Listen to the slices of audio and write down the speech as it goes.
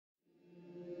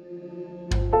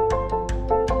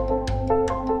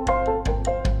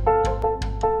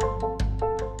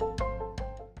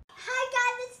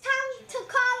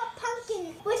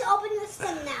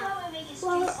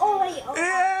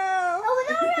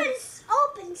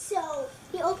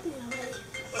open already.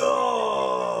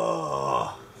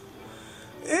 Oh.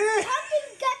 Pumpkin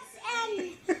guts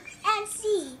and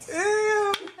seeds.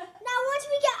 Ew. Now once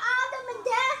we get all of them in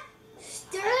there,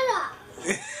 stir it up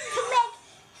to make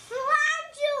slime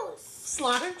juice.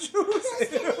 Slime juice.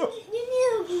 You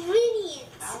need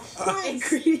ingredients.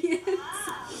 Ingredients.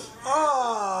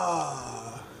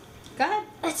 Oh. Go ahead.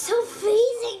 It's so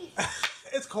freezing.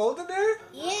 It's cold in there?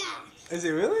 Yeah. Is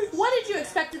it really? What did you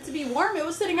expect it to be warm? It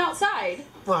was sitting outside.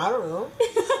 Well, I don't know.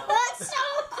 It's so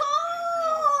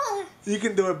cold. You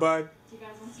can do it, bud. You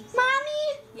guys want some?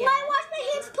 Mommy, Yeah. why wash my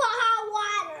hands put hot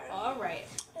water? All right.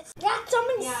 Got so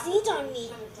many seeds on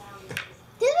me.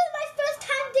 This is my first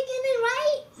time digging in,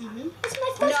 right? It's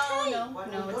my first time.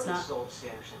 No, it's not.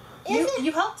 Is it?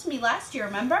 You helped me last year,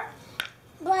 remember?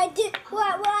 But I did. Well,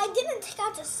 I didn't take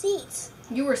out the seeds.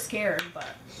 You were scared, but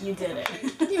you did it.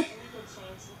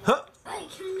 Huh? Alright,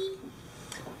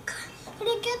 can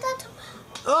I get that to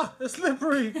Oh, it's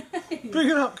slippery. Pick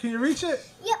it up. Can you reach it?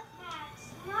 Yep.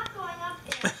 I'm not going up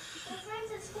there. My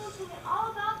friends at school told me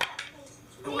all about that place.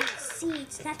 I want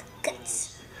seeds, not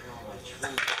guts. I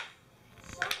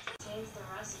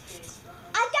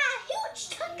got a huge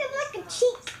chunk of like a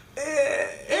cheese.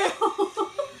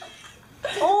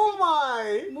 Oh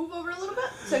my! Move over a little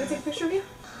bit so I can take a picture of you.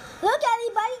 Look,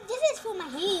 everybody, this is for my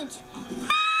hands.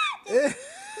 It's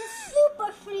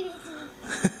super freezing.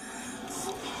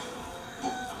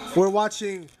 We're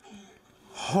watching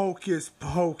Hocus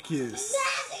Pocus.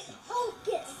 Magic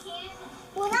Hocus.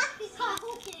 Well, not be called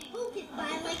Hocus Pocus, but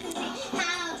I like to say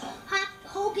how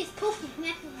Hocus Pocus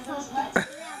necklace Hocus.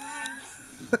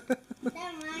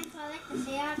 That rhymes, I like to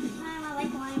say all the time. I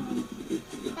like rhyming.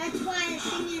 That's why the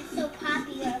singing is so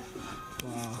popular.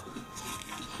 Wow.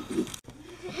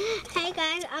 Hey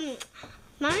guys,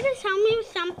 Mom just tell me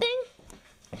something.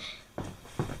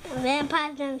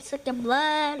 Vampires and suck the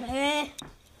blood.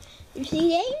 You see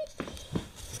that?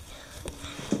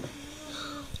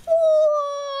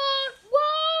 Whoa,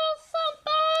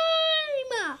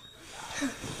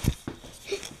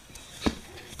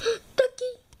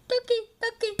 Ducky.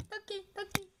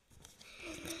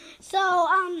 So,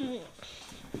 I'm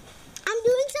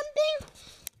doing something.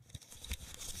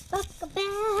 Buck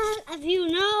bat, if you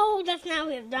know, that's not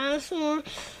with dinosaur.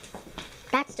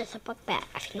 That's just a buck bat,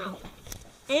 if you know.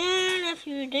 And if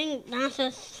you think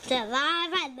dinosaurs still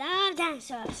alive, I love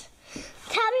dinosaurs.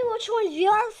 Tell me which one's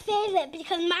your favorite,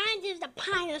 because mine is the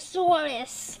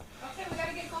Pinosaurus. Okay, we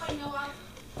gotta get going, Noah.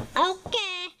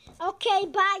 Okay,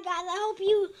 bye guys. I hope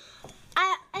you,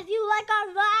 if you like our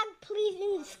vlog, please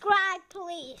subscribe,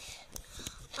 please.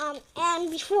 And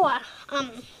before,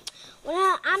 I'm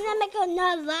gonna make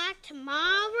another vlog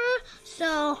tomorrow,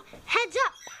 so heads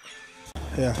up.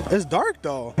 Yeah, it's dark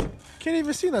though. Can't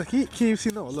even see Noah. Can't even see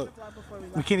Noah. Look,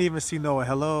 we can't even see Noah.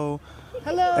 Hello.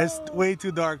 Hello. It's way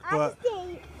too dark, but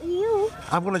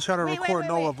I'm gonna try to record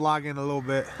Noah vlogging a little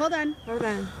bit. Hold on.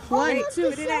 1, 2.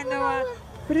 Put it on, Noah.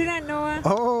 Put it on, Noah.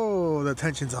 Oh, the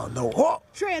tension's on Noah. Oh!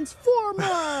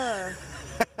 Transformer.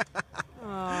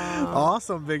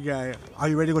 Awesome, big guy. Are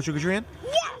you ready to go trick-or-treating?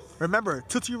 Yes. Remember,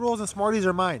 Tootsie Rolls and Smarties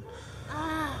are mine.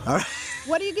 All right.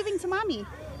 What are you giving to mommy?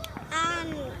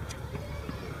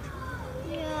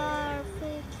 You're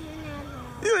freaking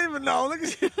out. You don't even know. Look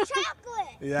at you.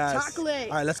 Chocolate. Yes. Chocolate.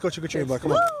 All right, let's go trick-or-treating, bud.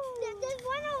 Come on. There's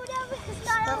one over there. We can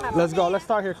start over. Let's go. Let's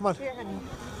start here. Come on. There's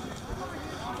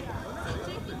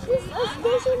a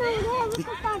station over there. We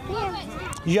can start there.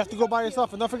 You have to go by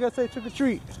yourself, and don't forget to say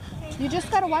trick-or-treat. You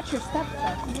just gotta watch your steps.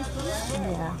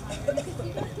 Yeah.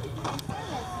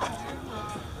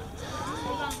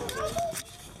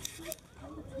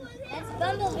 That's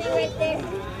Bumblebee right there.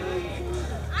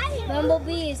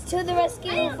 Bumblebee is to the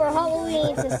rescue for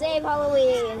Halloween to save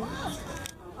Halloween.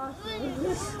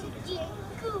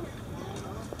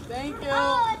 Thank you.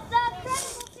 Oh, it's the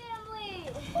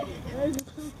Incredible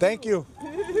family. Thank you. I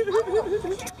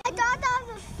thought that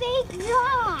was a fake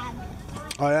dog.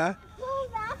 Oh, yeah? No,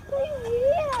 that's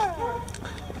weird.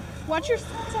 Watch your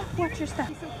steps. Watch your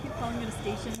steps. Keep calling it a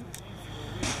station.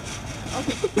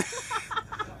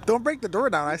 Don't break the door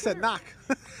down. I said knock.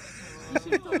 You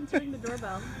should have told him to ring the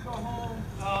doorbell.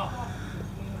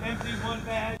 Empty one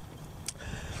bag.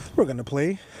 We're going to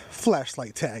play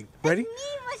flashlight tag. Ready? Me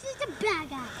versus the bad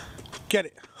guy. Get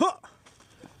it. Huh.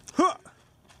 Huh.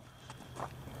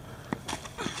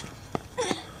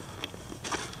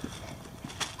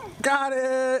 Got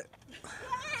it.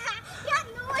 You have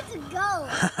nowhere to go.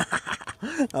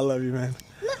 I love you, man.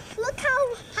 Look how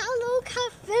low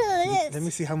full it is. Let me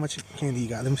see how much candy you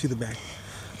got. Let me see the bag.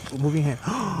 Move your hand.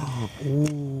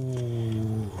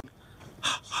 Ooh.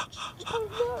 I'm coming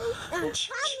for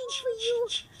you.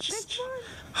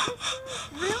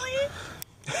 Really?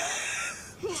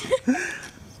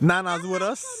 Nana's with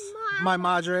us. My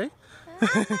madre. I'm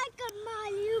like a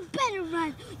mom. You better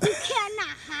run. You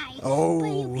cannot hide. Oh. But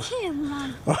you can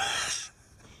run.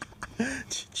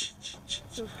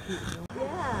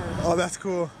 Oh, that's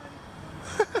cool.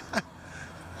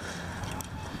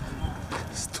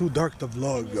 It's too dark to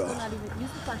vlog. Not even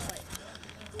use the flashlight.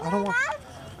 I don't want.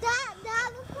 That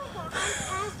looks like an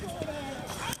asshole.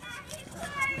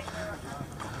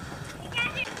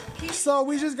 So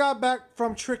we just got back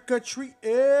from trick or treating.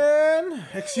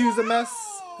 Excuse the mess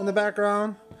in the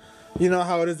background. You know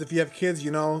how it is if you have kids. You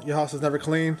know your house is never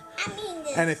clean. I mean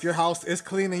this. And if your house is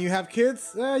clean and you have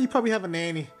kids, you probably have a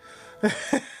nanny. But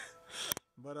This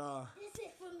is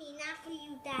for me, not for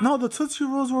you, Dad. no, the Tootsie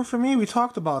Rolls were for me. We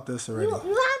talked about this already. You have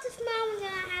the small ones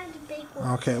and I have the big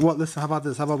ones. Okay, well, listen, how about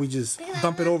this? How about we just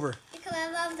dump it over? Because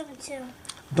I love them too.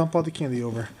 Dump all the candy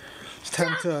over. It's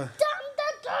time to... Dump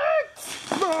the dirt!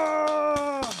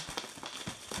 Ah!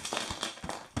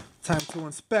 Time to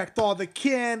inspect all the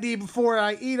candy before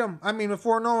I eat them. I mean,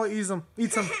 before Noah eats them.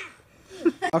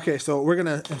 Okay, so we're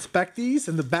going to inspect these,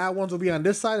 and the bad ones will be on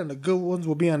this side, and the good ones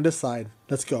will be on this side.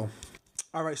 Let's go.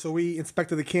 All right, so we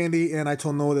inspected the candy, and I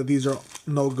told Noah that these are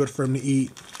no good for him to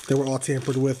eat. They were all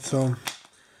tampered with, so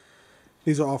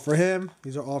these are all for him.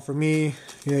 These are all for me.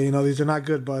 Yeah, you know, these are not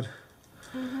good, bud.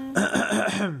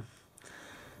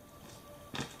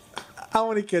 I'm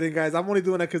only kidding, guys. I'm only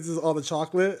doing that because this is all the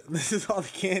chocolate. This is all the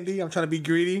candy. I'm trying to be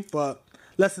greedy, but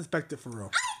let's inspect it for real. Are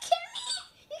you kidding me?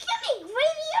 You can't be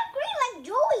greedy. You're greedy like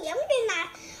Joey. I'm not.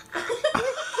 Did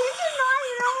you know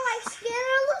you don't like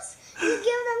Skittles? You give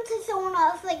them to someone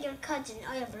else, like your cousin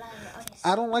or your brother or your sister.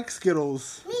 I don't like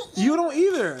Skittles. Me You don't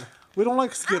either. We don't like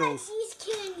I like Skittles. these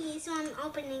candies, so I'm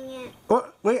opening it. Oh,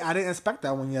 wait, I didn't inspect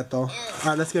that one yet, though. All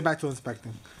right, let's get back to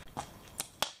inspecting.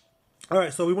 All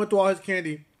right, so we went through all his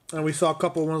candy, and we saw a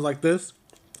couple ones like this.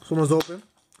 Some was open.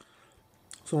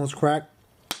 Some was cracked.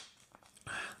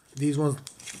 These ones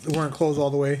weren't closed all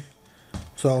the way,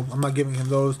 so I'm not giving him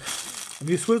those.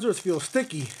 These Twizzlers feel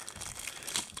sticky,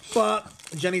 but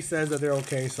Jenny says that they're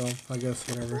okay, so I guess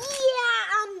whatever. Yeah,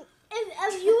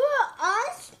 if you were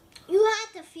us, you had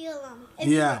to feel them. If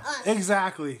you were Yeah, us.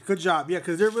 exactly. Good job. Yeah,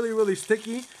 because they're really, really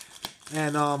sticky,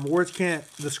 and words can't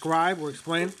describe or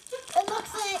explain. It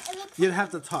looks like. You'd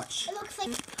have to touch. It looks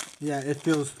like. Yeah, it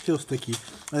feels sticky.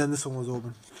 And then this one was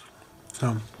open.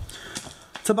 So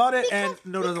that's about it. And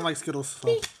no doesn't like Skittles. So.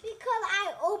 Because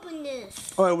I opened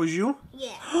this. Oh, it was you? Yeah.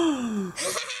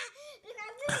 because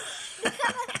you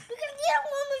don't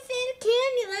want my favorite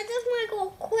candy. That just might go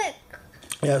quick.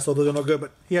 Yeah, so those are no good,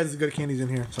 but he has his good candies in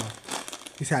here, so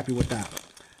he's happy with that.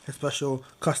 His special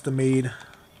custom made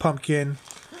pumpkin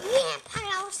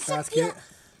Vampire, suck basket. your.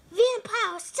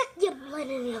 Vampire, suck your blood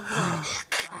in your blood.